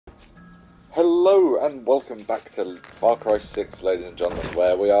Hello and welcome back to Far Cry 6, ladies and gentlemen,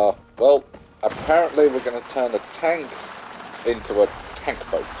 where we are, well, apparently we're going to turn a tank into a tank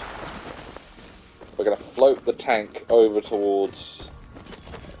boat. We're going to float the tank over towards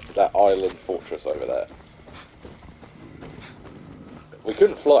that island fortress over there. We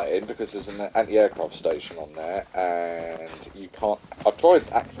couldn't fly in because there's an anti-aircraft station on there, and you can't... I've tried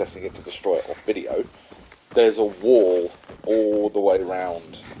accessing it to destroy it off video. There's a wall all the way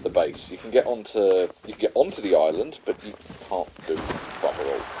around the base. You can get onto the island, but you can't do bugger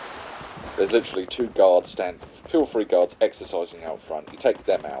all. There's literally two or three guards exercising out front. You take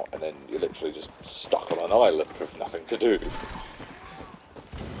them out, and then you're literally just stuck on an island with nothing to do.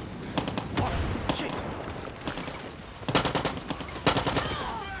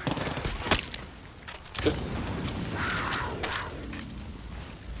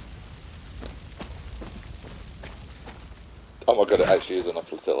 Oh my god, it actually is on a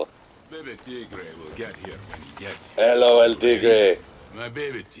flotilla. Baby Tigre will get here when he gets here. Hello, El Tigre. My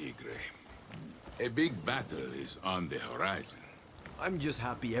baby Tigre. A big battle is on the horizon. I'm just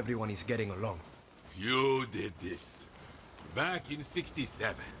happy everyone is getting along. You did this. Back in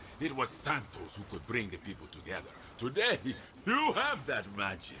 '67, it was Santos who could bring the people together. Today, you have that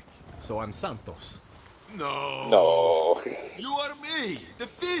magic. So I'm Santos. No. You are me, the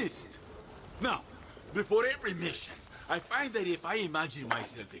Fist. Now, before every mission, I find that if I imagine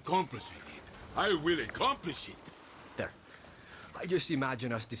myself accomplishing it, I will accomplish it. There. I just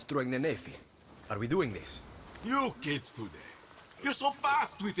imagine us destroying the Navy. Are we doing this? You kids today, you're so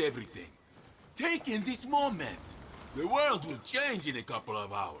fast with everything. Take in this moment. The world will change in a couple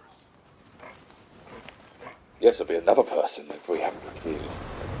of hours. Yes, there'll be another person if we haven't completed.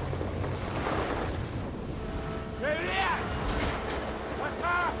 There he is! What's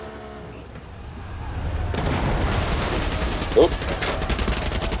up? Oop.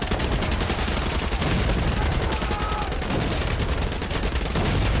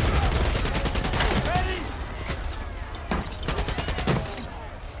 Ready?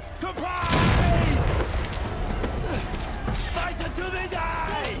 Surprise! Fight until they die!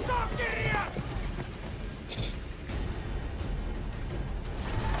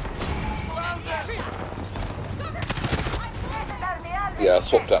 Yeah, I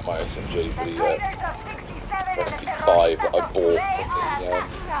swapped out my SMG for the 5 that I bought from the,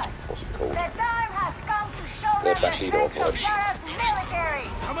 what's it called? The Bandido operation.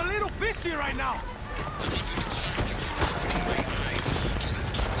 I'm a little busy right now.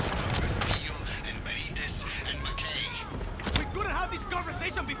 We couldn't have this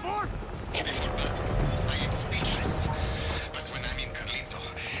conversation before? I am speechless. But when I'm in Carlito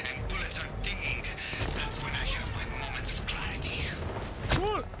and bullets are dinging, that's when I have my moments of clarity.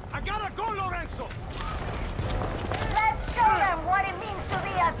 Cool. I gotta go, Lorenzo. Let's show them what it means to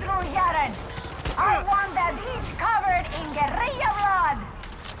be a true Yaran. I want that each covered in guerrilla blood.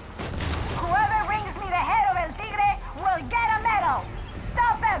 Whoever brings me the head of El Tigre will get a medal.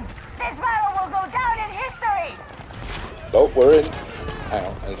 Stop them! This battle will go down in history! Oh, we're in. Hang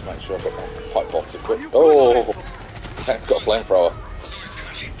on, I need to make sure I've got my pipe box equipped. Oh! Tank's got a flamethrower.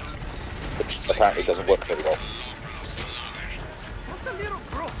 Which apparently doesn't work very well. What's a little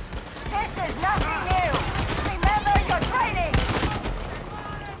gross? This is nothing new! Remember your training!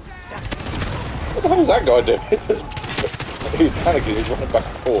 What the hell is that guy doing? He's panicking, he's running back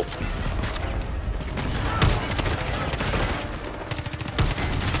and forth.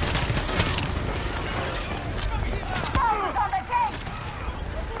 Focus on the tank!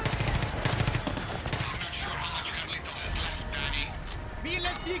 Me and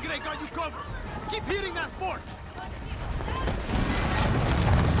El Tigre got you covered. Keep hitting that fort.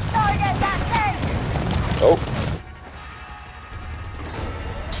 Target that tank! Oh.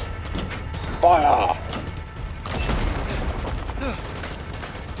 Fire!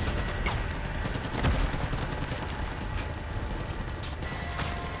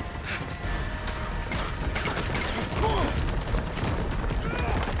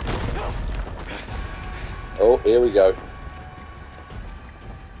 Oh, here we go.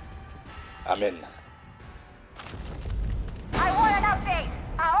 I'm in. I want an update!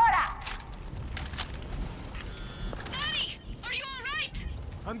 Ahora! Danny, are you alright?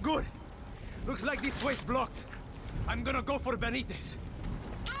 I'm good. Looks like this way's blocked. I'm gonna go for Benitez.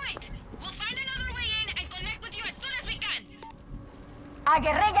 Do it! We'll find another way in and connect with you as soon as we can! A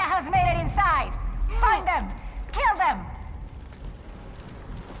guerrilla has made it inside! Find them! Kill them!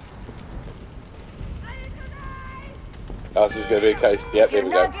 Oh, this is going to be a case. Yep, If here you're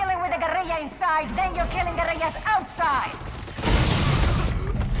we go. not dealing with a guerrilla inside, then you're killing guerrillas outside!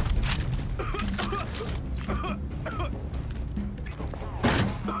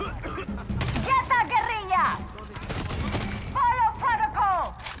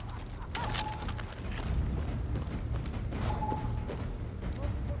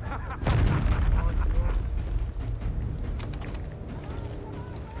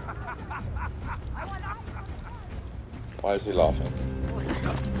 Why is he laughing?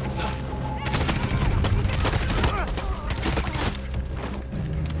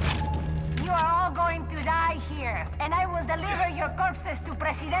 You are all going to die here, and I will deliver your corpses to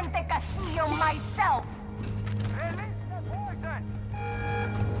Presidente Castillo myself.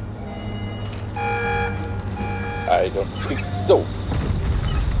 I don't think so.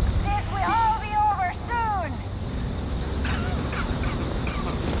 This will all be over soon.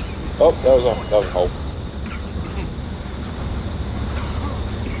 Oh, that was a hole.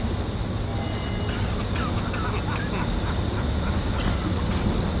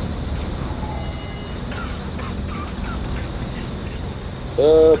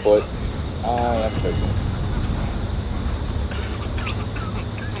 Oh boy, I am crazy.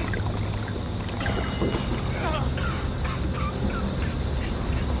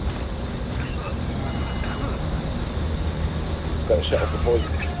 Better shut off the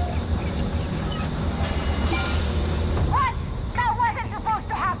poison. What? That wasn't supposed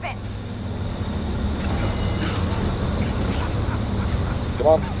to happen. Come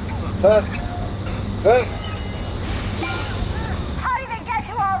on, turn, turn. How did they get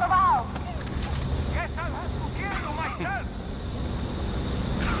to all the valves? Guess I'll have to kill you myself.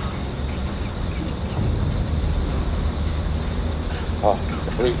 Oh,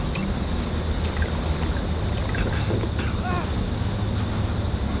 breathe.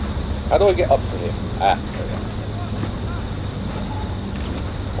 How do I get up to here? Ah, there we go.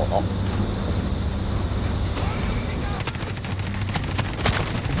 Or not.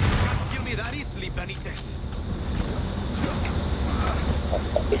 Kill me that easily, Benitez.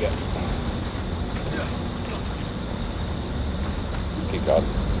 Up again. Keep going.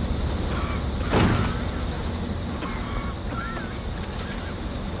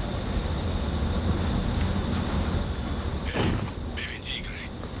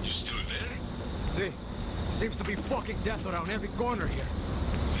 See, seems to be fucking death around every corner here.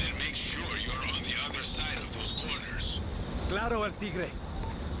 Then make sure you're on the other side of those corners. Claro, El Tigre.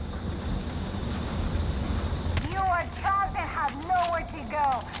 You are trapped and have nowhere to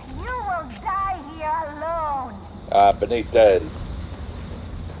go. You will die here alone. Benitez.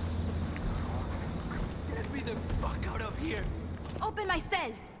 Get me the fuck out of here. Open my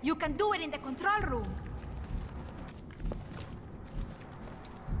cell. You can do it in the control room.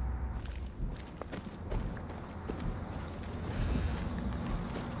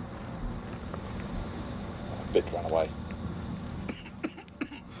 Bit ran away.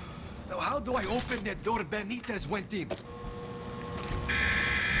 Now how do I open that door Benitez went in?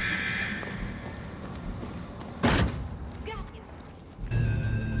 Gracias.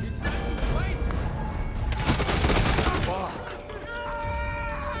 Fuck.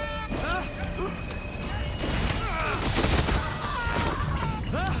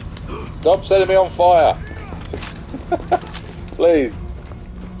 Stop setting me on fire! Please.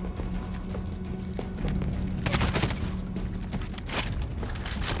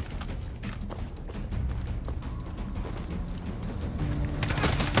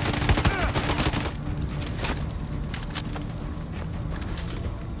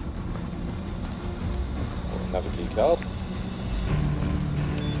 Another key card.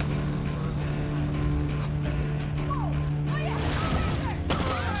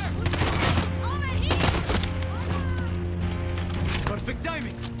 Perfect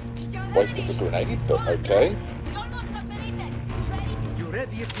timing. Wasted the grenade, but okay. We almost got Benitez. Ready? You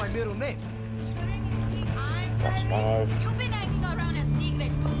ready is my middle name. I'm That's ready. my... You've been hanging around El Tigre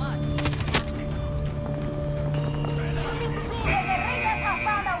too much. The guerrillas have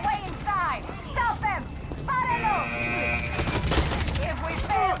found a way inside. Stop them. Párenlos. If we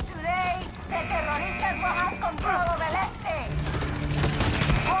fail today, the terroristas will have control of El Este.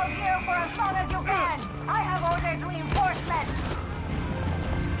 Hold here for as long as you can. I have ordered reinforcements.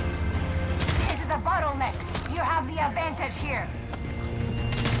 This is a bottleneck. You have the advantage here.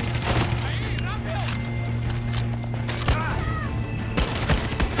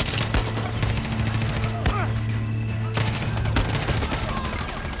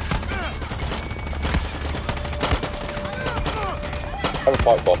 Have a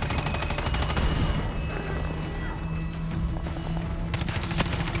pipe bomb.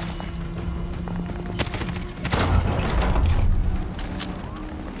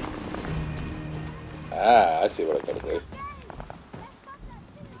 Ah, I see what I gotta do.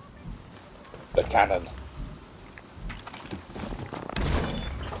 The cannon.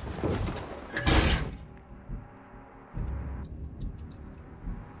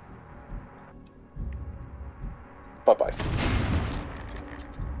 Bye-bye.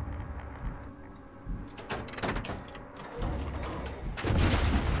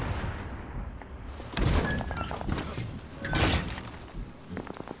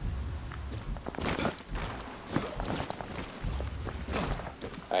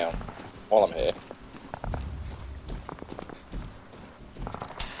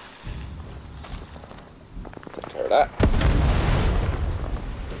 that.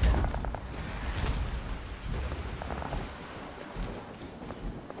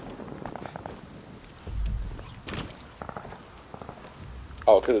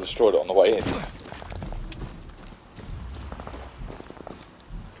 Oh, I could have destroyed it on the way in.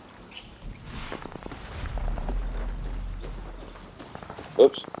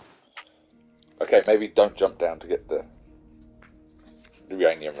 Oops. Okay, maybe don't jump down to get the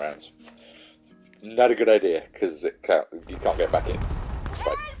uranium rounds. Not a good idea, because you can't get back in.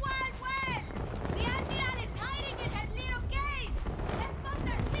 Right. The admiral is hiding in her little cave. Let's pop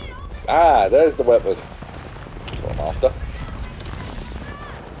that shit open. Ah, there's the weapon. That's what I'm after.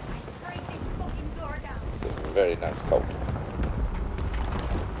 Break this fucking door down. It's a very nice coat.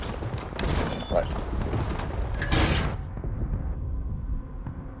 Right.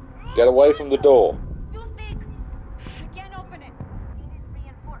 Get away from the door. Too thick. We can't open it. Needed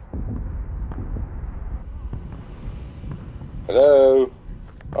reinforcement. Hello?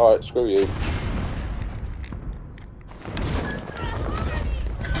 Alright, screw you.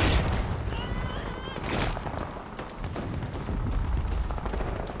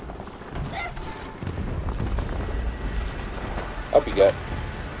 Up you go.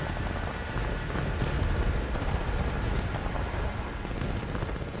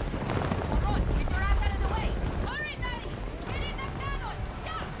 Run, get your ass out of the way. Hurry, Daddy. Get in the cannon.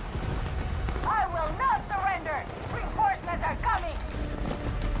 Yeah. I will not surrender. Reinforcements are coming.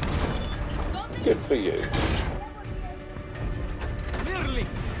 Something. Good for you. Clearly.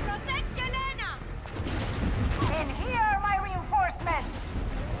 Protect Yelena. And here are my reinforcements.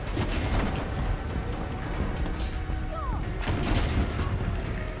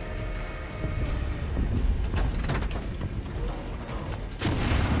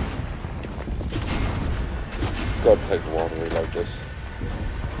 Gotta take a while to reload this.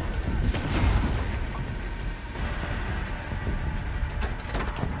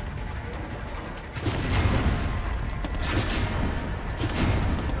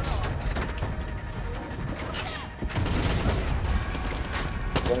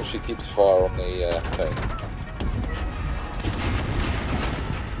 As long as she keeps fire on the thing.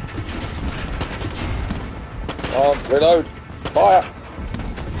 On, reload! Fire!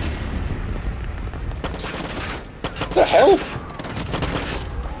 What the hell?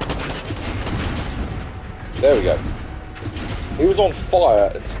 There we go. He was on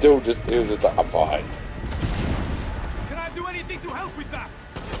fire and still he was just like, I'm fine. Can I do anything to help with that?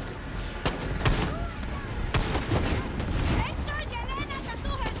 Make sure Yelena can do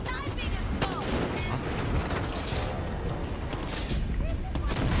her diving and stuff.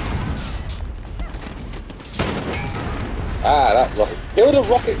 Ah, that rocket. Kill the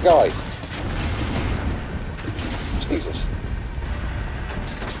rocket guy! Jesus.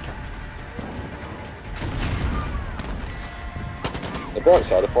 The bright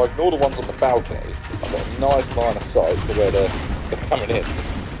side, if I ignore the ones on the balcony, I've got a nice line of sight to where they're coming in.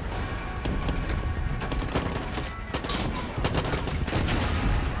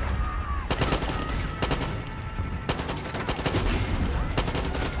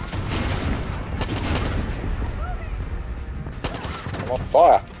 I'm on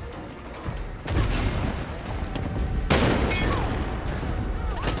fire.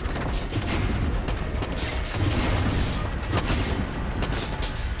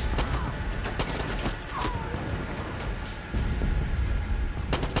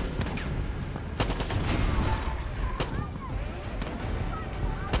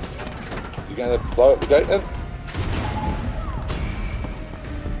 You gonna blow up the gate then?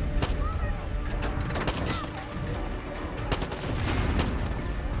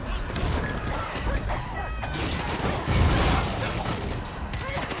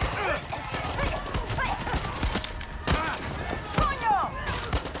 Coño!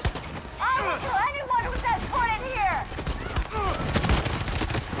 I will kill anyone who sets foot in here!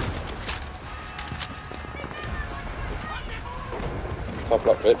 Tough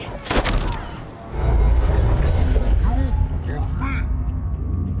luck, bitch.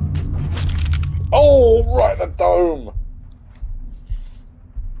 Oh, right in the dome!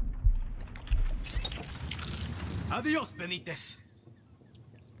 Adios, Benitez.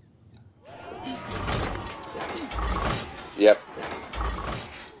 Yep.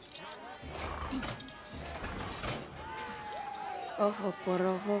 Ojo por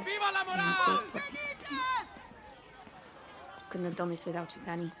ojo. ¡Viva la diente moral! por diente. Couldn't have done this without you,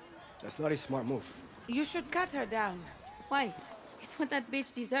 Danny. That's not a smart move. You should cut her down. Why? It's what that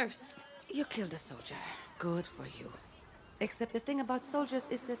bitch deserves. You killed a soldier. Good for you. Except the thing about soldiers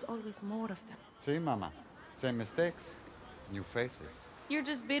is there's always more of them. See, Mama. Same mistakes, new faces. You're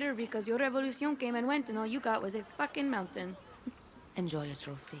just bitter because your revolution came and went and all you got was a fucking mountain. Enjoy your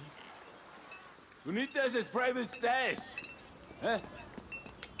trophy. Unitas' private stash. Huh?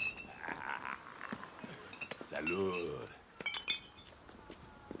 Salud.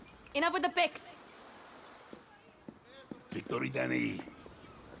 Enough with the pics. Victory, Danny.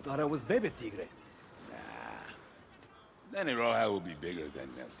 Thought I was Baby Tigre. Danny Roja will be bigger than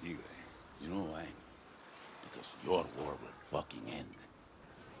El Tigre. You know why? Because your war will fucking end.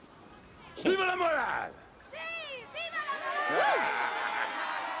 Viva la moral! Sí, viva la moral!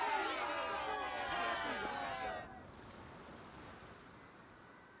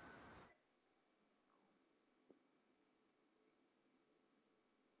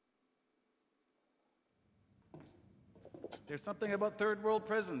 There's something about third world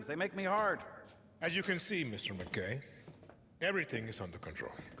prisons. They make me hard. As you can see, Mr. McKay, everything is under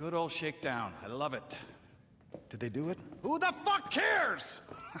control. Good old shakedown. I love it. Did they do it? Who the fuck cares?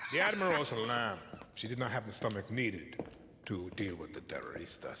 The admiral's a lamb. She did not have the stomach needed to deal with the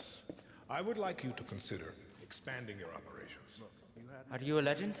terroristas. I would like you to consider expanding your operations. Are you a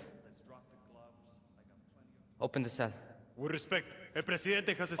legend? Open the cell. With respect, el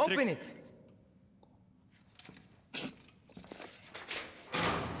presidente has Open it!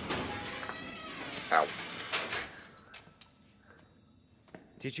 Ow.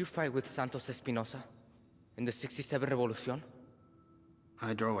 Did you fight with Santos Espinosa in the 67 Revolution?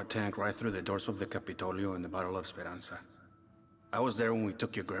 I drove a tank right through the doors of the Capitolio in the Battle of Esperanza. I was there when we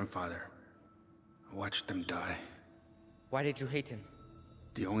took your grandfather. I watched him die. Why did you hate him?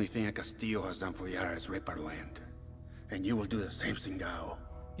 The only thing a Castillo has done for Yara is rape our land. And you will do the same, Singao.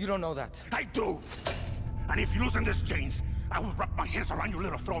 You don't know that. I do! And if you loosen these chains, I will wrap my hands around your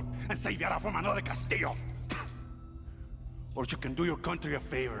little throat and save Yara from another Castillo. Or you can do your country a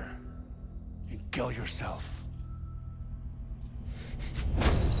favor and kill yourself.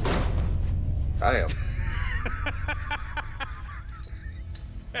 Damn.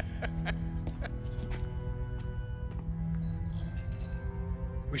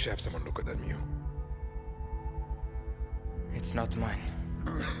 We should have someone look at that mule. It's not mine.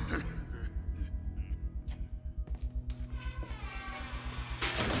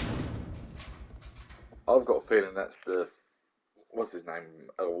 I've got a feeling that's the... What's his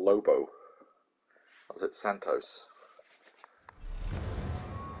name? El Lobo. Was it Santos?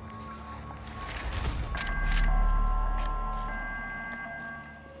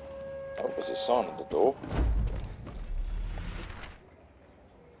 Oh, there's a sign at the door.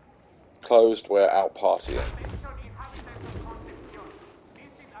 Closed, we're out partying.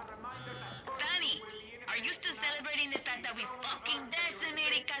 Danny, are you still celebrating the fact that we fucking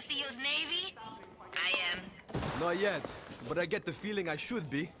decimated Castillo's navy? I am. Not yet, but I get the feeling I should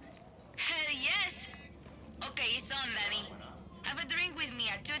be. Hell yes! Okay, it's on, Danny. Have a drink with me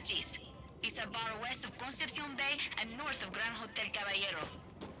at Chuchi's. It's a bar west of Concepcion Bay and north of Gran Hotel Caballero.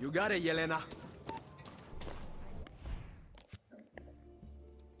 You got it, Yelena.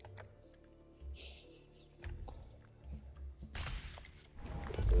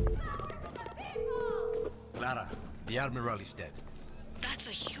 Clara, the admiral is dead. That's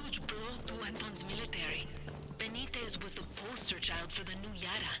a huge blow to Anton's military. Benitez was the poster child for the new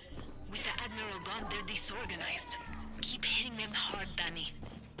Yara. With the admiral gone, they're disorganized. Keep hitting them hard, Danny.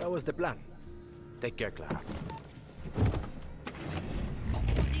 That was the plan. Take care, Clara.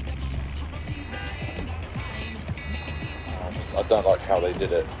 I don't like how they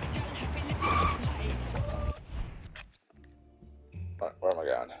did it. Right, where am I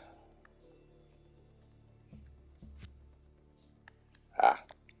going? Ah.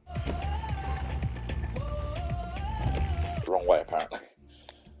 The wrong way, apparently.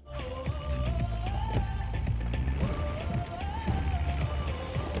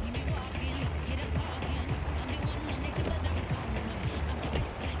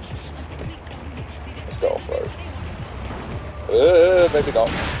 Let's go off-road. Maybe not.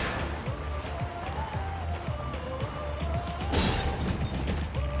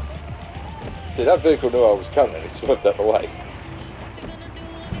 See, that vehicle knew I was coming and it swerved out the way.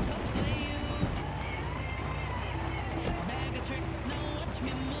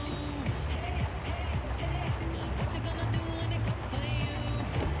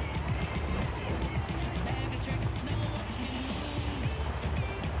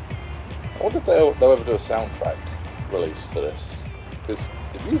 I wonder if they'll ever do a soundtrack release for this, because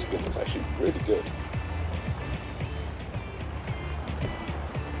the music in it's actually really good.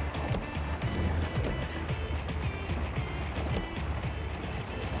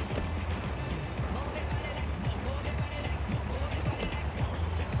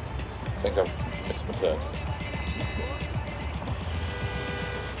 I think I've missed my turn.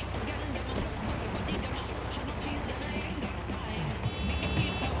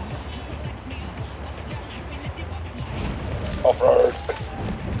 Off-road!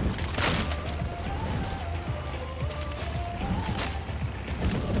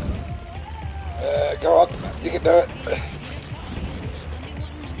 Go on, you can do it.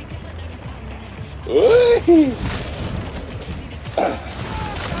 Whee!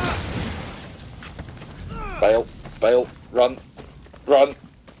 Bail, bail, run, run.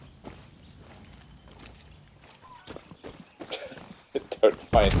 Don't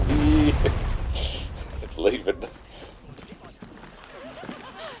find me. It's leaving.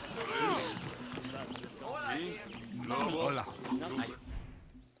 Hola.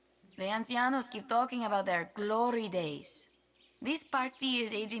 The ancianos keep talking about their glory days. This party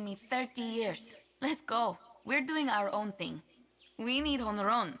is aging me 30 years. Let's go. We're doing our own thing. We need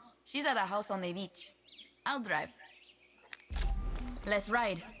Honron. She's at a house on the beach. I'll drive. Let's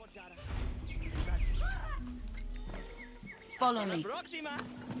ride. Follow me.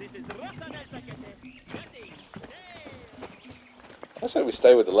 I say we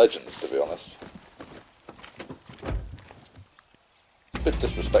stay with the legends, to be honest. A bit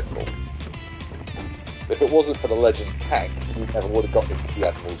disrespectful. If it wasn't for the legends tank, we never would have got into the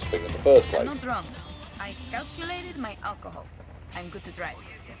admiral's thing in the first place. I'm not wrong. I calculated my alcohol. I'm good to drive.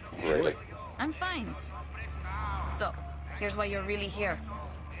 Really? I'm fine. So, here's why you're really here.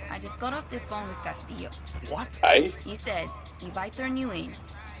 I just got off the phone with Castillo. What? Hey? He said, if I turn you in,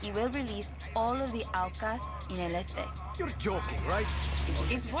 he will release all of the outcasts in El Este. You're joking, right?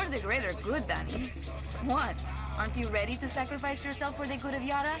 It's for the greater good, Danny. What? Aren't you ready to sacrifice yourself for the good of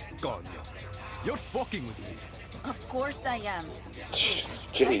Yara? God, you're fucking with me. Of course I am.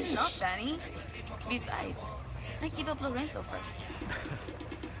 Jesus. Not, Danny. Besides, I give up Lorenzo first.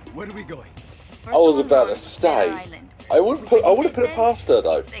 Where are we going? I was about to say. I wouldn't put it past her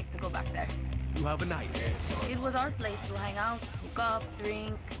though. It's safe to go back there. You have a night. It was our place to hang out, hook up,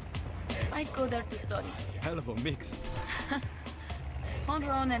 drink. I'd go there to study. Hell of a mix.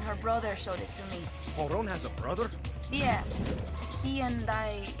 Honron and her brother showed it to me. Honron has a brother? Yeah. He and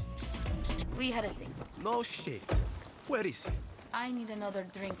we had a thing. No shit. Where is he? I need another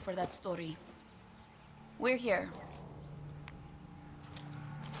drink for that story. We're here.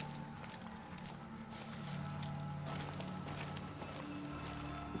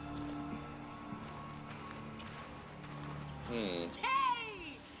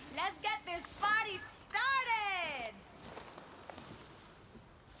 Hey! Let's get this party started!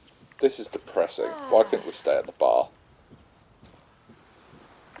 This is depressing. Why couldn't we stay at the bar?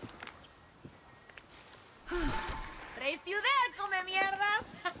 Trace you there, come mierdas!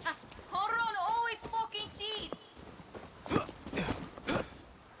 Honron always fucking cheats!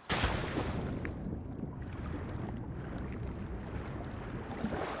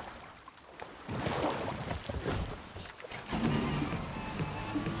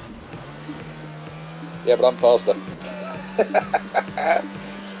 Yeah, but I'm faster.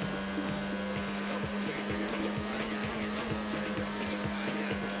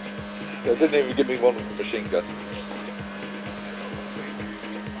 They didn't even give me one with the machine gun.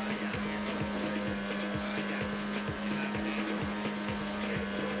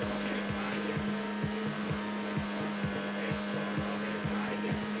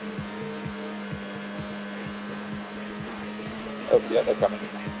 Oh, yeah, they're coming.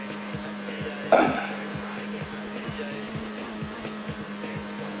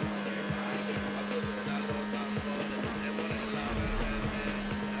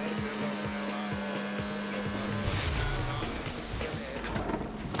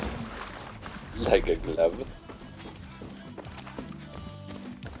 Like a glove.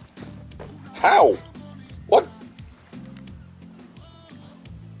 How? What?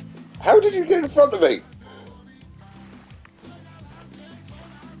 How did you get in front of me?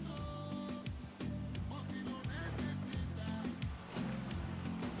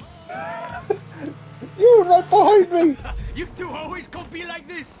 You were right behind me! You two always compete like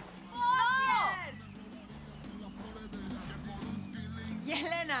this?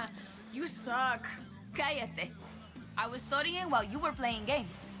 Yelena, you suck. Cállate. I was studying while you were playing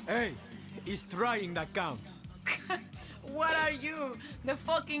games. Hey, it's trying that counts. What are you, the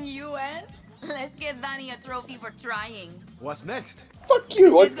fucking UN? Let's get Danny a trophy for trying. What's next? Fuck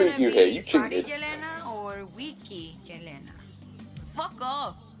you, I Is this put you gonna here, be you Party cheated. Yelena or Wiki Yelena? Fuck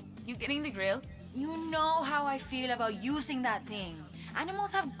off. You getting the grill? You know how I feel about using that thing.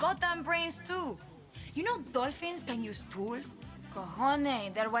 Animals have goddamn brains too. You know dolphins can use tools?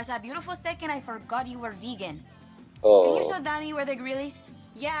 Cojones, there was a beautiful second I forgot you were vegan. Oh. Can you show Danny where the grill is?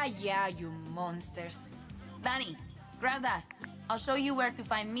 Yeah, you monsters. Danny, grab that. I'll show you where to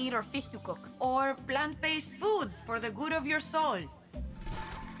find meat or fish to cook. Or plant-based food for the good of your soul.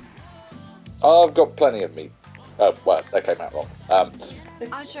 I've got plenty of meat. Oh, well, that came out wrong.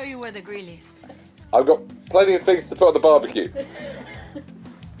 I'll show you where the grill is. I've got plenty of things to put on the barbecue.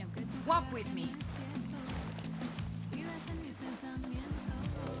 Walk with me.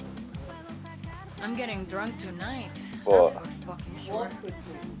 I'm getting drunk tonight. What? That's for fucking sure.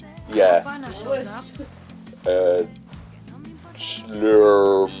 Yeah. Pana shows up.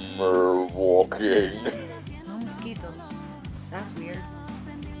 Slurmer walking. No mosquitoes. That's weird.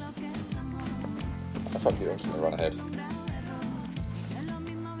 Oh, fuck you, I'm just gonna run ahead.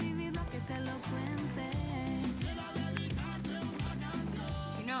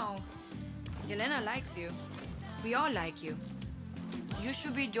 You know, Yelena likes you. We all like you. You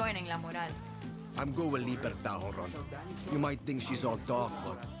should be joining La Moral. I'm going with Libertad, Ron. You might think she's all talk,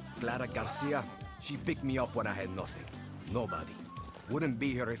 but Clara Garcia, she picked me up when I had nothing. Nobody. Wouldn't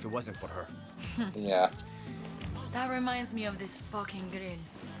be here if it wasn't for her. Yeah. That reminds me of this fucking grill.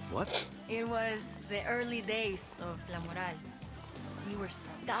 What? It was the early days of La Moral. We were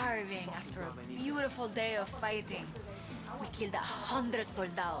starving after a beautiful day of fighting. We killed 100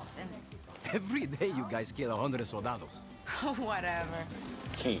 soldados and... Every day you guys kill 100 soldados. Whatever.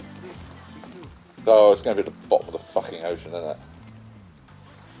 Oh, it's going to be at the bottom of the fucking ocean, isn't it?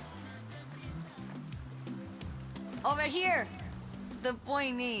 Over here! The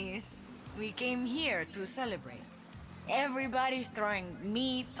point is, we came here to celebrate. Everybody's throwing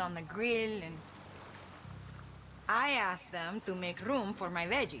meat on the grill and... I asked them to make room for my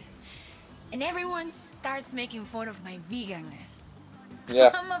veggies. And everyone starts making fun of my veganness.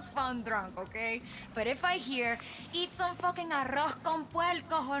 Yeah. I'm a fun drunk, okay? But if I hear, eat some fucking arroz con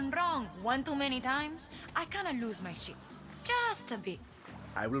puerco jonrón one too many times, I kinda lose my shit. Just a bit.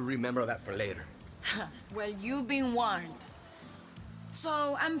 I will remember that for later. Well, you've been warned.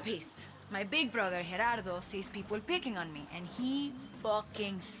 So, I'm pissed. My big brother, Gerardo, sees people picking on me, and he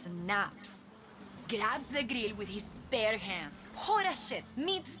fucking snaps. Grabs the grill with his bare hands, hot as shit,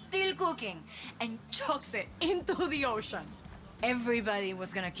 meat still cooking, and chucks it into the ocean. Everybody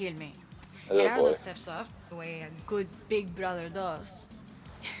was gonna kill me. Oh, Gerardo boy. steps up, the way a good big brother does.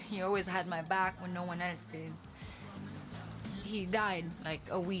 He always had my back when no one else did. He died like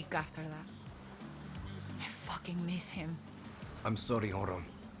a week after that. I fucking miss him. I'm sorry, Joron.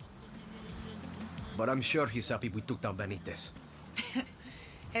 But I'm sure he's happy we took down Benitez.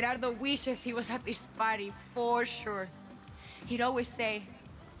 Gerardo wishes he was at this party, for sure. He'd always say,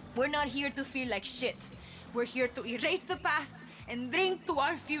 we're not here to feel like shit. We're here to erase the past and drink to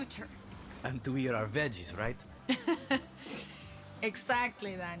our future. And to eat our veggies, right?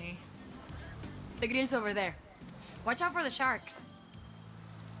 Exactly, Danny. The grill's over there. Watch out for the sharks.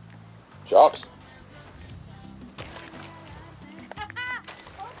 Sharks?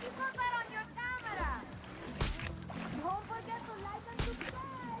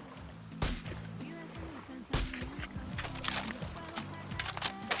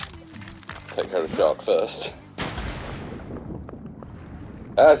 Take care of the shark first.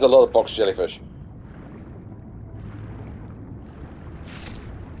 There's a lot of box jellyfish.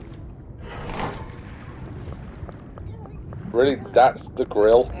 Really, that's the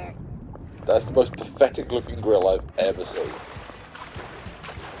grill? That's the most pathetic looking grill I've ever seen.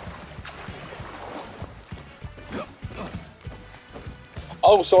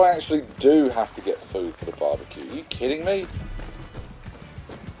 Oh, so I actually do have to get food for the barbecue. Are you kidding me?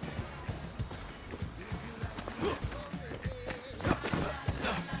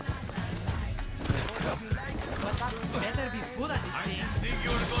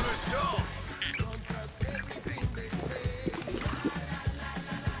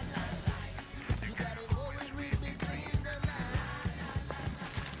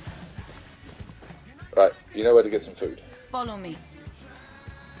 Right, you know where to get some food. Follow me.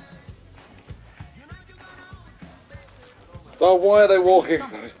 Oh, why are they walking I'll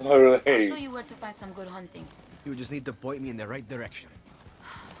show slowly? you where to find some good hunting. You just need to point me in the right direction.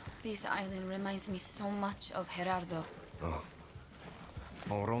 This island reminds me so much of Gerardo. Oh.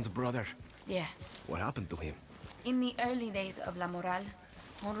 Joron's brother. Yeah. What happened to him? In the early days of La Moral,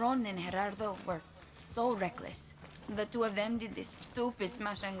 Joron and Gerardo were so reckless. The two of them did this stupid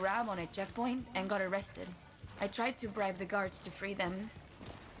smash and grab on a checkpoint and got arrested. I tried to bribe the guards to free them,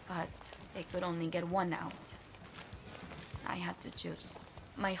 but they could only get one out. I had to choose.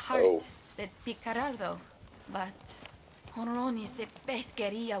 My heart said pick Gerardo, but Joron is the best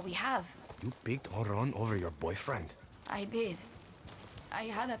guerrilla we have. You picked Joron over your boyfriend? I did. I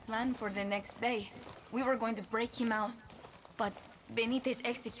had a plan for the next day. We were going to break him out, but Benitez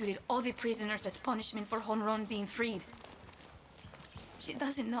executed all the prisoners as punishment for Joron being freed. She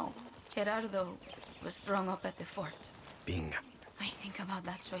doesn't know. Gerardo was strung up at the fort. Binga. I think about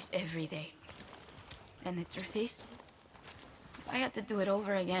that choice every day. And the truth is, if I had to do it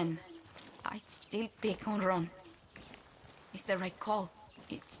over again, I'd still pick Honron. It's the right call.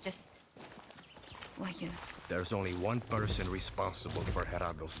 It's just... well, you know. There's only one person responsible for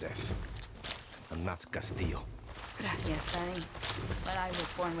Gerardo's death. And that's Castillo. Gracias, Danny. But I was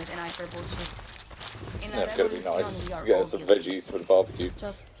born with an eye for bullshit. Yeah, it's gonna be nice to get some veggies for the barbecue.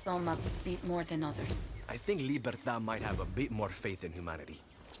 Just some a bit more than others. I think Libertad might have a bit more faith in humanity.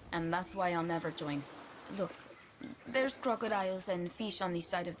 And that's why I'll never join. Look, there's crocodiles and fish on this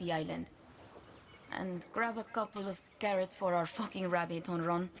side of the island. And grab a couple of carrots for our fucking rabbit on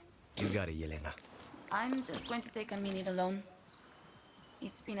Ron. You got it, Yelena. I'm just going to take a minute alone.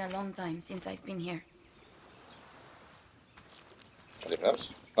 It's been a long time since I've been here. Anything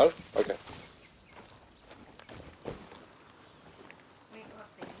else? No? Okay.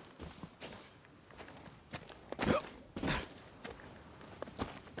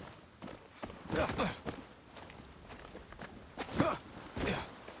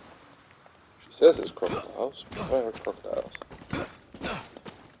 She says it's crocodiles. Where are crocodiles?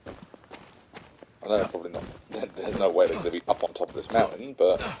 I know probably not. There's no way they're going to be up on top of this mountain,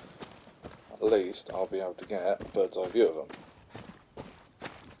 but at least I'll be able to get a bird's eye view of them.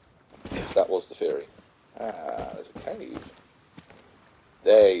 If that was the theory. Ah, there's a cave.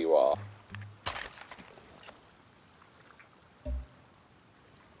 There you are.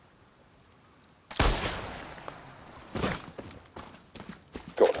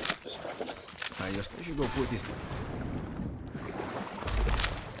 Go on, this weapon. I should go put this.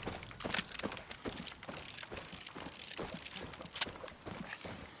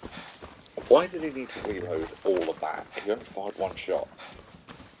 Why did he need to reload all of that? He only fired one shot.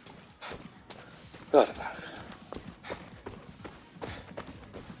 I don't know.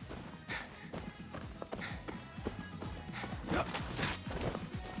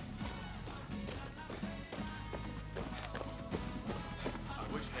 I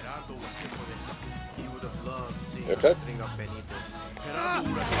wish Gerardo was here for this. He would have loved seeing You okay? us string up Benitez.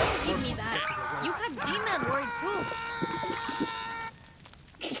 Give me that. You had G-Man worried too.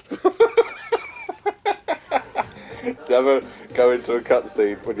 Never go into a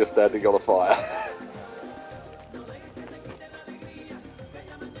cutscene when you're standing on a fire.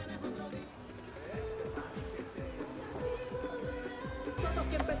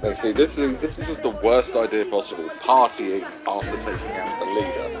 Basically, this is just the worst idea possible. Partying after taking out the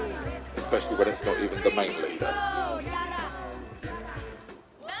leader, especially when it's not even the main leader.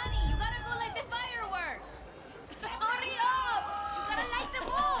 Danny, you gotta go light the fireworks. Hurry up! You gotta light the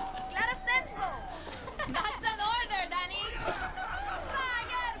boat. Clara said so. That's an order, Danny.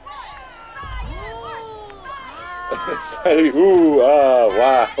 Fireworks! Say, ooh, ah,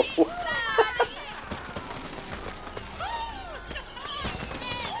 wow.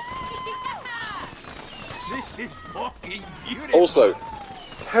 This is fucking beautiful. Also,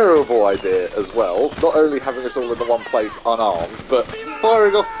 terrible idea as well. Not only having us all in the one place unarmed, but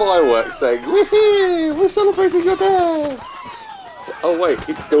firing off fireworks saying, "Wee-hee, we're celebrating your death!" Oh wait,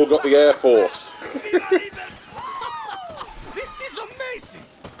 he's still got the Air Force. This is amazing.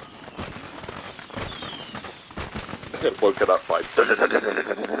 Woken up by.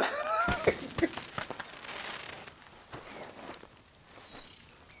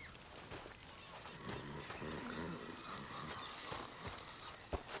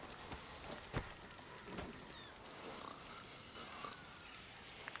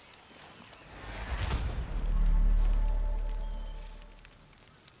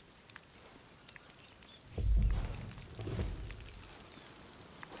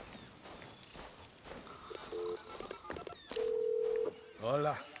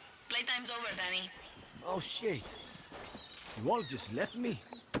 Hola. Playtime's over, Danny. Oh shit. You all just left me?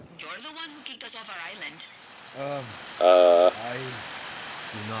 You're the one who kicked us off our island. I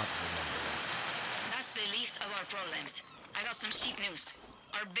do not remember that. That's the least of our problems. I got some shit news.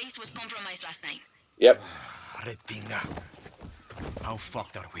 Our base was compromised last night. Yep. Repinga. How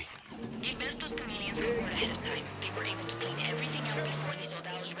fucked are we? Gilberto's chameleons got word ahead of time. They were able to clean everything out before the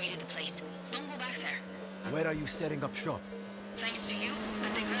soldados raided the place. Don't go back there. Where are you setting up shop? Thanks to you,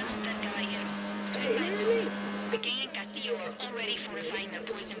 at the Gran Hotel Caballero. Straight by soon. The king and Castillo are already fortifying their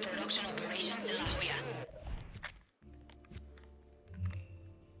poison production operations in La Joya.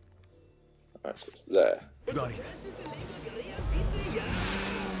 Right, so it's there. Got it.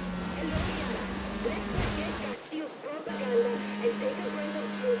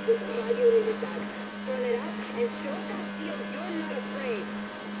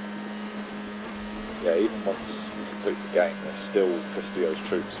 Yeah, even once you complete the game, there's still Castillo's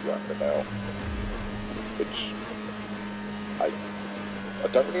troops running about, which I I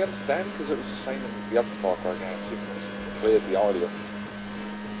don't really understand, because it was the same in the other Far Cry games. Even once you cleared the island,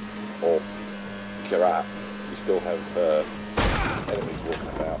 or Kirat, you still have enemies walking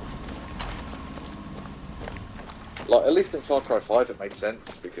about. Like, at least in Far Cry 5 it made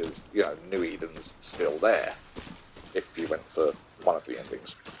sense, because, you know, New Eden's still there, if you went for one of the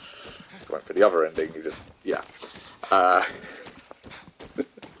endings. If you went for the other ending, you just, yeah.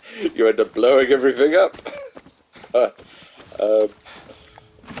 You end up blowing everything up.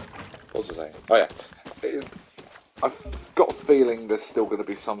 What's I saying? Oh yeah. I've got a feeling there's still going to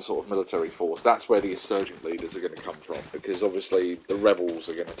be some sort of military force. That's where the insurgent leaders are going to come from, because obviously the rebels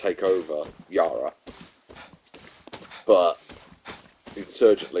are going to take over Yara. But the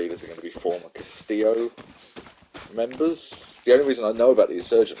insurgent leaders are going to be former Castillo members. The only reason I know about the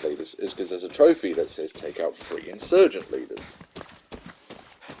insurgent leaders is because there's a trophy that says take out 3 insurgent leaders.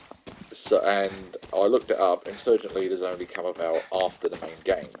 So, and I looked it up, insurgent leaders only come about after the main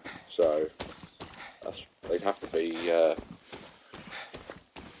game. So they'd have to be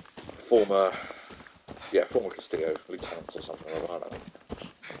former Castillo lieutenants or something like that. I don't know.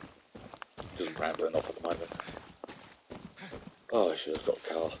 Just rambling off at the moment. Oh, I should have got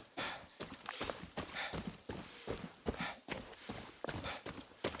a car.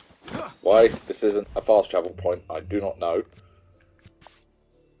 Why this isn't a fast travel point, I do not know.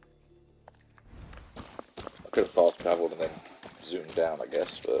 I could have fast travelled and then zoomed down, I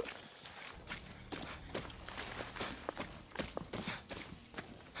guess, but...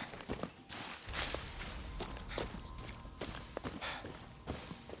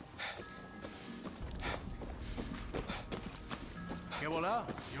 Que volá?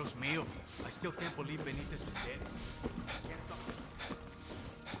 Dios mío. I still can't believe Benitez is dead.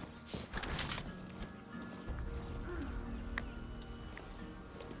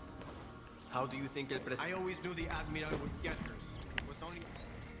 How do you think El Presidente... I always knew the admiral would get hers. It was only...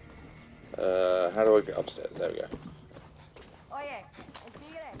 how do I get upstairs? There we go. Oye, el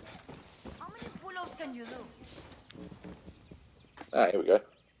tigre. How many pull-ups can you do? Ah, here we go.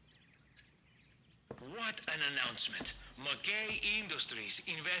 What an announcement. McKay Industries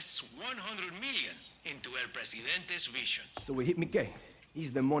invests 100 million into El Presidente's vision. So we hit McKay.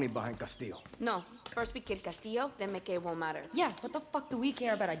 He's the money behind Castillo. No. First we kill Castillo, then McKay won't matter. Yeah, what the fuck do we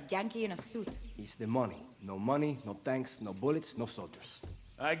care about a Yankee in a suit? He's the money. No money, no tanks, no bullets, no soldiers.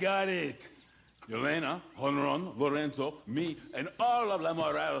 I got it. Elena, Honron, Lorenzo, me, and all of La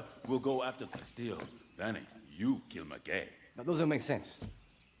Moral will go after Castillo. Danny, you kill McKay. That doesn't make sense.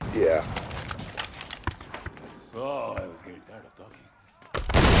 Yeah. So, I was getting tired of talking.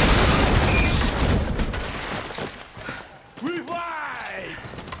 Revive!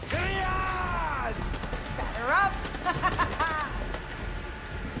 Chaos! Batter up!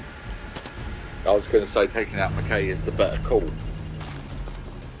 I was going to say taking out McKay is the better call.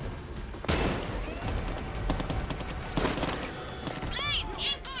 Blades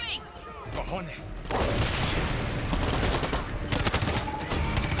incoming! Cojones.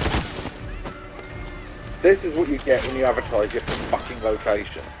 This is what you get when you advertise your fucking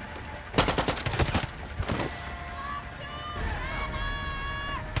location.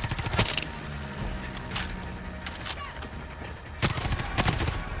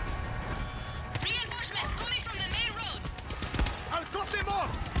 Reinforcements coming from the main road! I'll cut them off!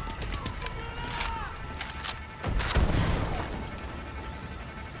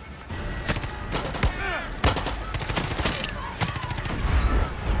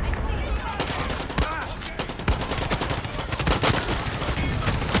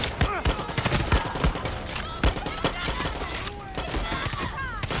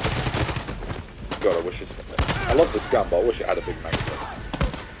 God, I wish I love this gun, but I wish it had a big magazine.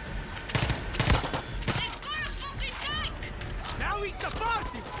 Now eat the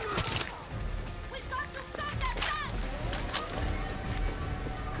party! We got to stop that tank!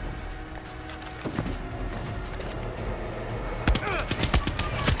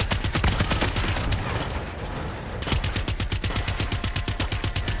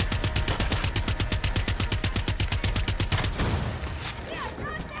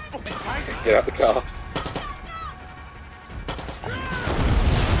 Get out the car.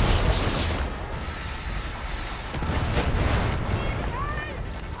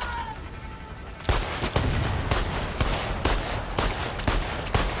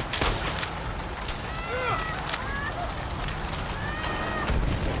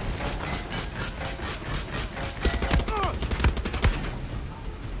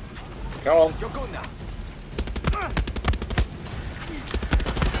 Come on. You're good now.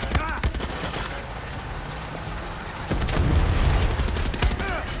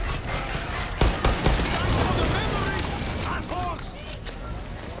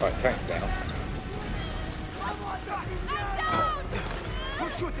 Right, tank's down.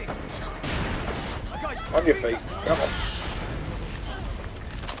 Who's shooting? I got you. On your feet. Come on.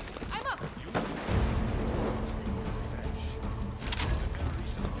 I'm up.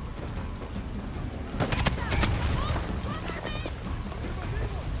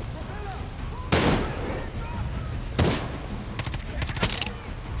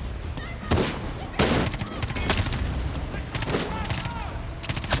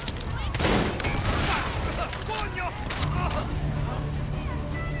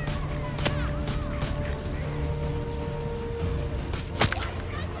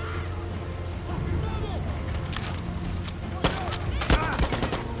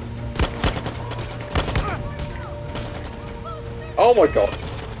 Oh my god.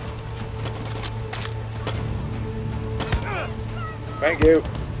 Thank you.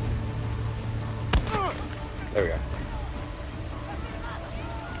 There we go.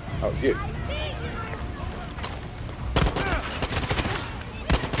 That was you.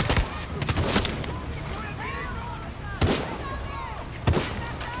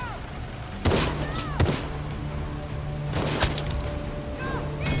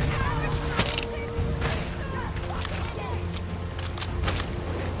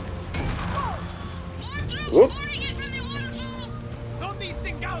 Whoop. Don't these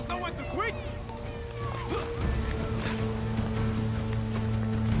singals know when to quit?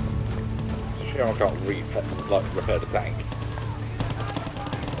 Sure, I can't repair the tank.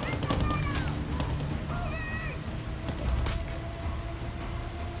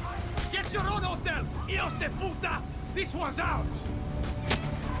 Get your own hotel! Hijos de puta! This one's ours!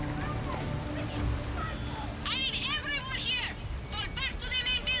 I need everyone here! Fall back to the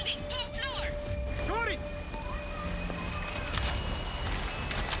main building, top floor! Got it!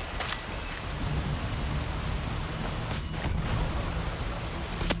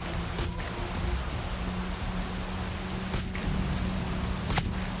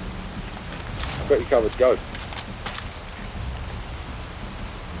 I've got you covered, go.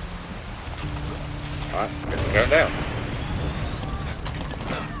 Alright, guess I'm going down.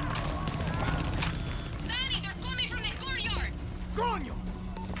 Danny, they're coming from the courtyard! Coño!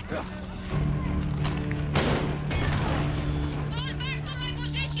 Fall back to my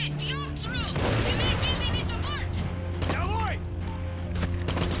position, the ops room! The main building is apart! Ya voy!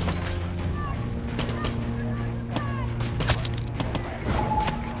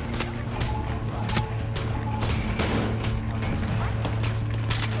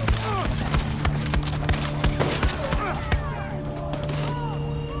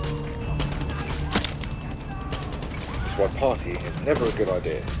 This is why partying is never a good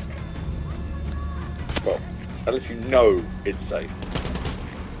idea. Well, unless you know it's safe.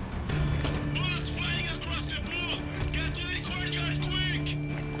 Bullets flying across the pool! Get to the courtyard quick!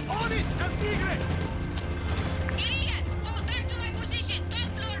 On it, El Tigre! Elias, fall back to my position, top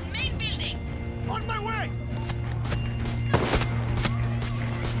floor, main building! On my way!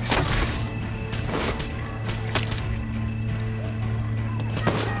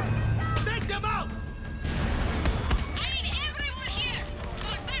 Take them out! I need everyone here!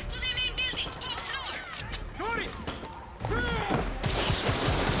 Fall back to the main building, top floor! Got it!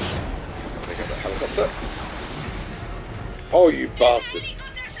 Pick up the helicopter. Oh, you bastard.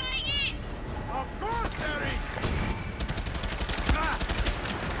 Helicopter flying in! Of course there is!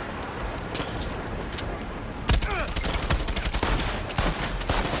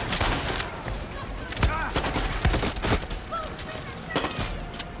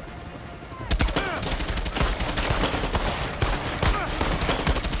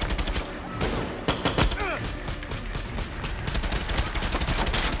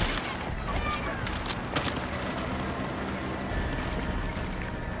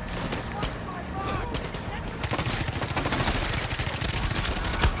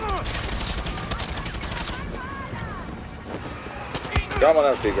 Come on,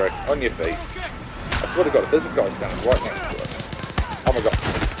 El Tigre, on your feet. I swear to God, if there's a guy standing right next to us. Oh my God.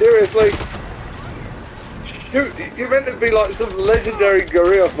 Seriously? Shoot, you're meant to be like some legendary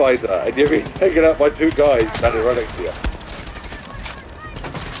guerrilla fighter, and you're being taken out by two guys standing right next to you.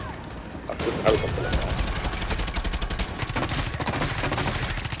 That's just a helicopter like that.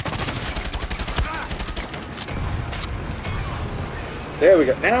 There we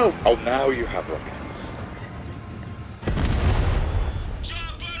go. Now, oh, now you have rockets.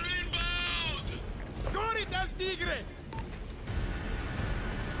 Got it, El Tigre!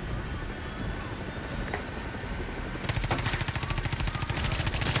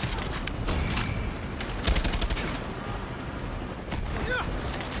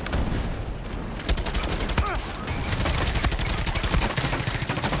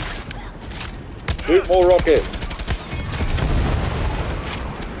 Shoot more rockets.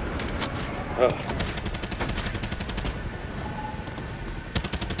 Ugh.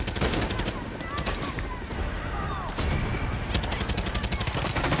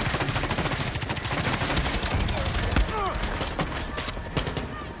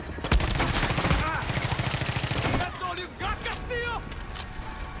 That's all you got, Castillo?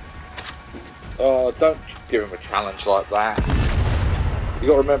 Oh, don't give him a challenge like that. You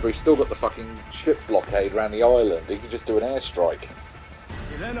got to remember, he's still got the fucking ship blockade around the island. He can just do an airstrike.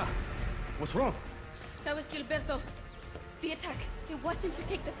 Elena, what's wrong? That was Gilberto. The attack, it wasn't to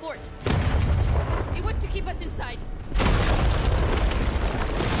take the fort. It was to keep us inside.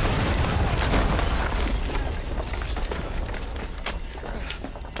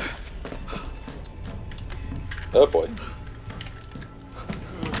 Oh boy.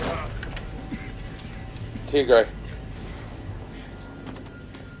 Tigre.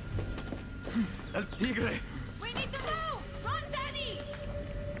 El Tigre. We need to move! Run, Danny!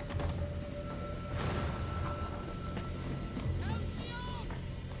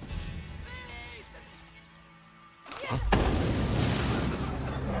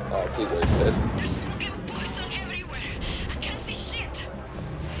 Oh, Tigre's dead. There's fucking poison everywhere. I can't see shit.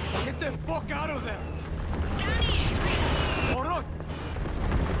 Get the fuck out of there! Danny! Horror!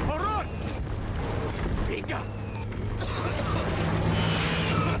 Horror! Venga!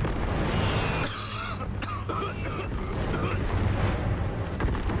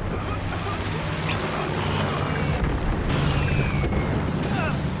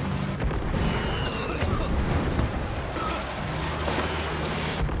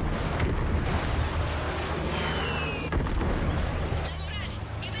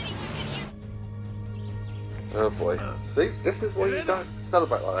 Oh boy. See, this is why you don't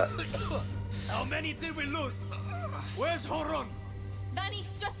celebrate like that. How many did we lose? Where's Horon? Danny,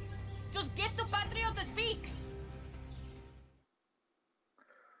 just get to Patrio to speak.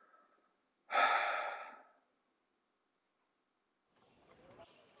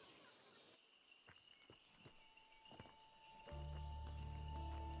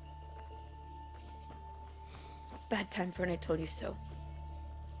 Bad time for an I told you so.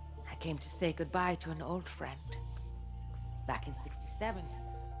 I came to say goodbye to an old friend. Back in '67,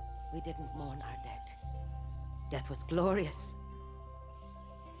 we didn't mourn our dead. Death was glorious.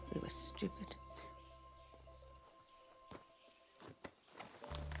 We were stupid.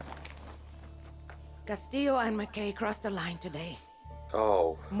 Castillo and McKay crossed the line today.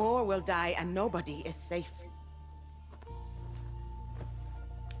 Oh. More will die and nobody is safe.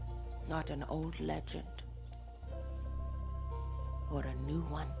 Not an old legend. Or a new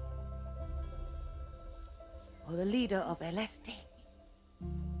one. Or the leader of El Este.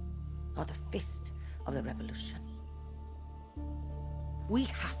 Or the fist of the revolution. We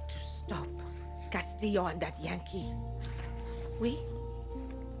have to stop Castillo and that Yankee. We?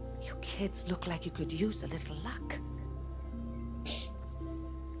 You kids look like you could use a little luck.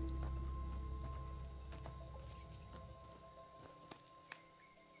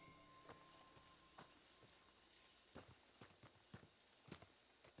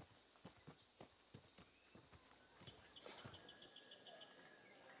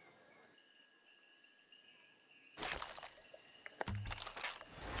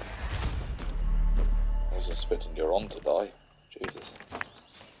 I was expecting you're on to die. Jesus.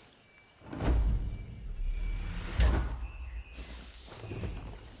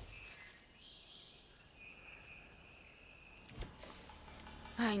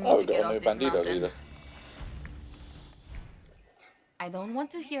 I need Oh, to we get got a new off this bandito mountain. leader. I don't want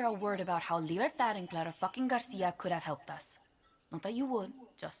to hear a word about how Libertad and Clara fucking Garcia could have helped us. Not that you would,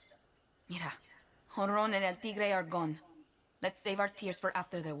 just... Mira, Horon and El Tigre are gone. Let's save our tears for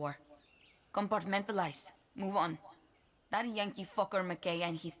after the war. Compartmentalize. Move on. That Yankee fucker McKay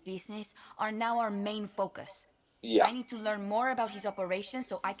and his business are now our main focus. Yeah. I need to learn more about his operations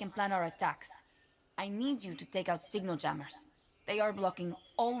so I can plan our attacks. I need you to take out signal jammers. They are blocking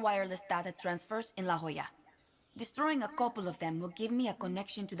all wireless data transfers in La Jolla. Destroying a couple of them will give me a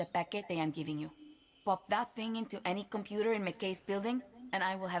connection to the paquete I'm giving you. Pop that thing into any computer in McKay's building, and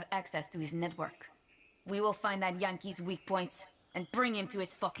I will have access to his network. We will find that Yankee's weak points and bring him to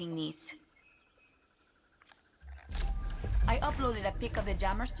his fucking knees. I uploaded a pic of the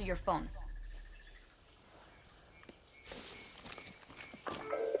jammers to your phone.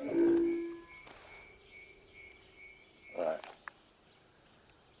 Right.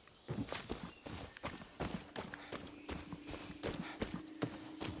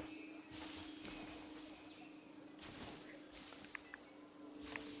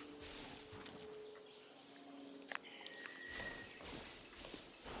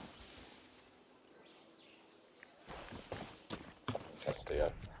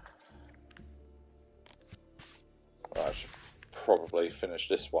 finally finish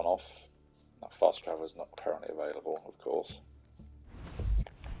this one off. No, fast travel is not currently available, of course.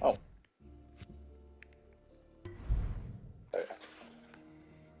 Oh. There.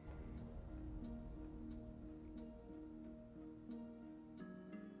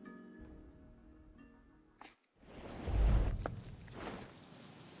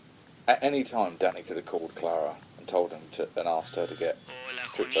 At any time, Danny could have called Clara and told him to, and asked her to get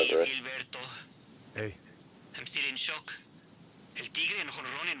tripped over it. Hey. I'm still in shock. El Tigre and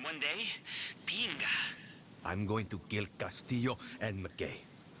Jonron in one day? Pinga. I'm going to kill Castillo and McKay.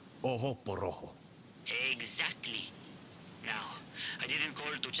 Ojo por ojo. Exactly. Now, I didn't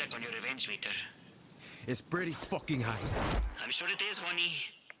call to check on your revenge meter. It's pretty fucking high. I'm sure it is, Juani.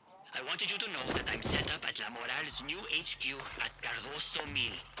 I wanted you to know that I'm set up at La Moral's new HQ at Cardoso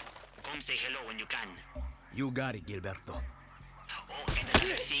Mil. Come say hello when you can. You got it, Gilberto. Oh, and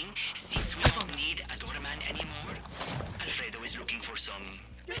another thing, since we don't need a doorman anymore, Alfredo is looking for some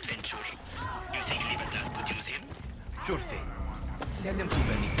adventure. You think Libertad could use him? Sure thing. Send him to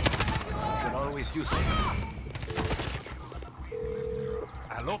Benito. Could always use him.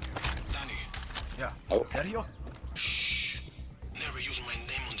 Hello? Danny. Yeah. Oh. Sergio? Shh. Never use my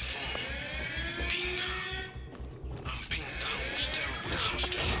name on the phone. Pinga. I'm pinned down in this terror with a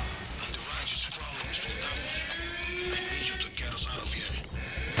hostage, and the ranch is crawling with soldados. I need you to get us out of here.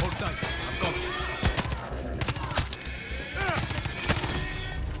 Hold tight. I'm coming.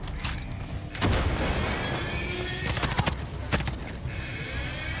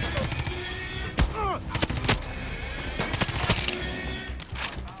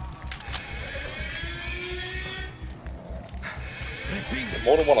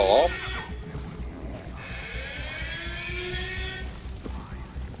 More than one alarm?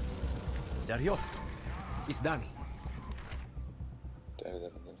 Sergio? It's Danny.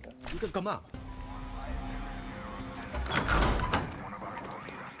 You can come out.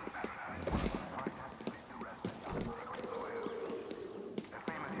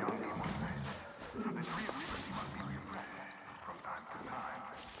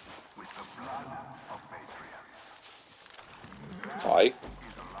 Hi.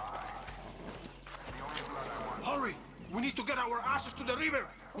 Hurry! We need to get our asses to the river!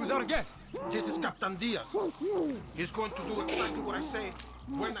 Who's our guest? This is Captain Diaz. He's going to do exactly what I say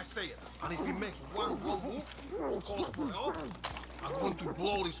when I say it. And if he makes one wrong move or calls for help, I'm going to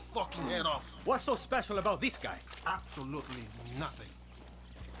blow his fucking head off. What's so special about this guy? Absolutely nothing.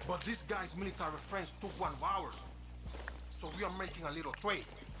 But this guy's military friends took one of ours. So we are making a little trade.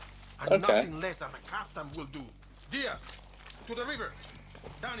 And nothing less than a captain will do. Diaz, to the river.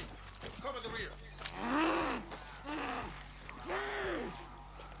 Danny, cover the rear.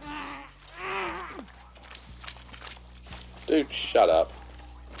 Dude, shut up.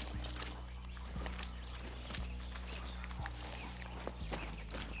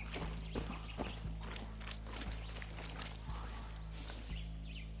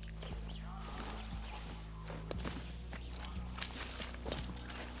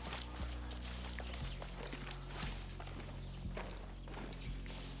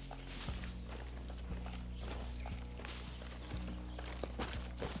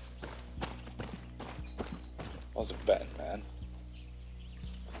 I was a betting man.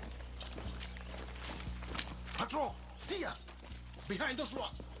 Patrol! Diaz! Behind those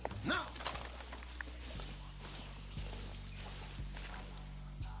rocks! Now!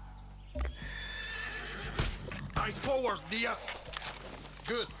 Eyes forward, Diaz!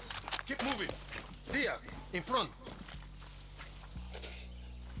 Good. Keep moving. Diaz, in front.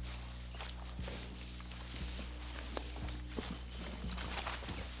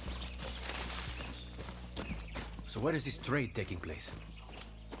 So where is this trade taking place?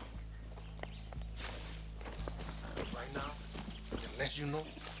 Right now, the less you know,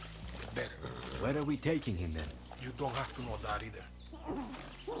 the better. Where are we taking him then? You don't have to know that either.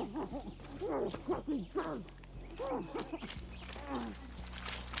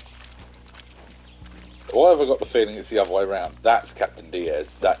 Why have I got the feeling it's the other way around? That's Captain Diaz,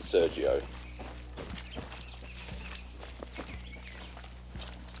 that's Sergio.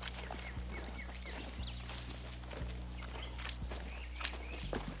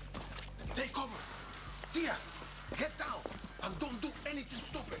 Take cover! Diaz, get down and don't do anything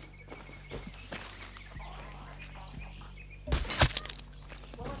stupid.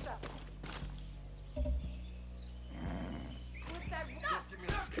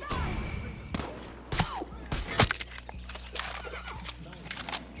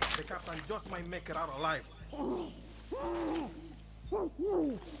 The captain just might make it out alive.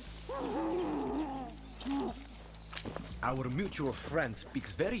 Our mutual friend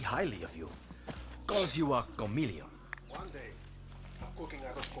speaks very highly of you. Calls you a chameleon. One day, cooking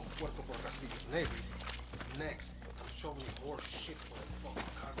arroz con puerco por Castillo's neighbor. Next, I'm shoveling horse shit for a fucking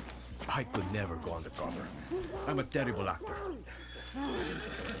carpet. I could never go undercover. I'm a terrible actor.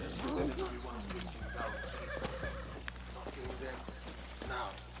 Pretending to be one of these things. Not killing them. Now,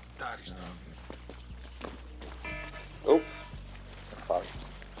 that is tough. Oh. Fuck.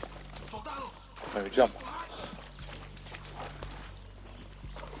 Maybe jump.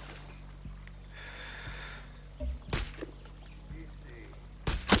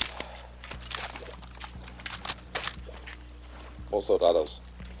 More soldados.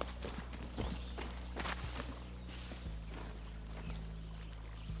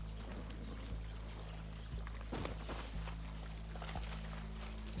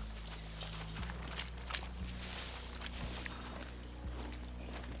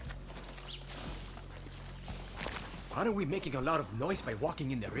 Aren't we making a lot of noise by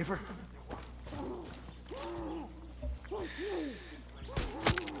walking in the river?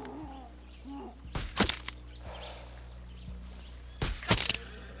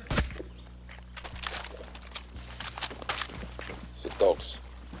 The dogs.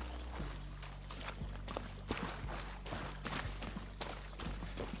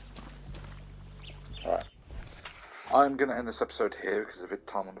 Alright. I'm going to end this episode here because the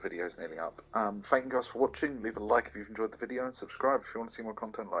time on the video is nearly up. Thank you guys for watching. Leave a like if you've enjoyed the video and subscribe if you want to see more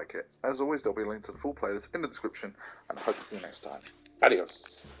content like it. As always, there'll be a link to the full playlist in the description, and I hope to see you next time.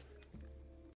 Adios.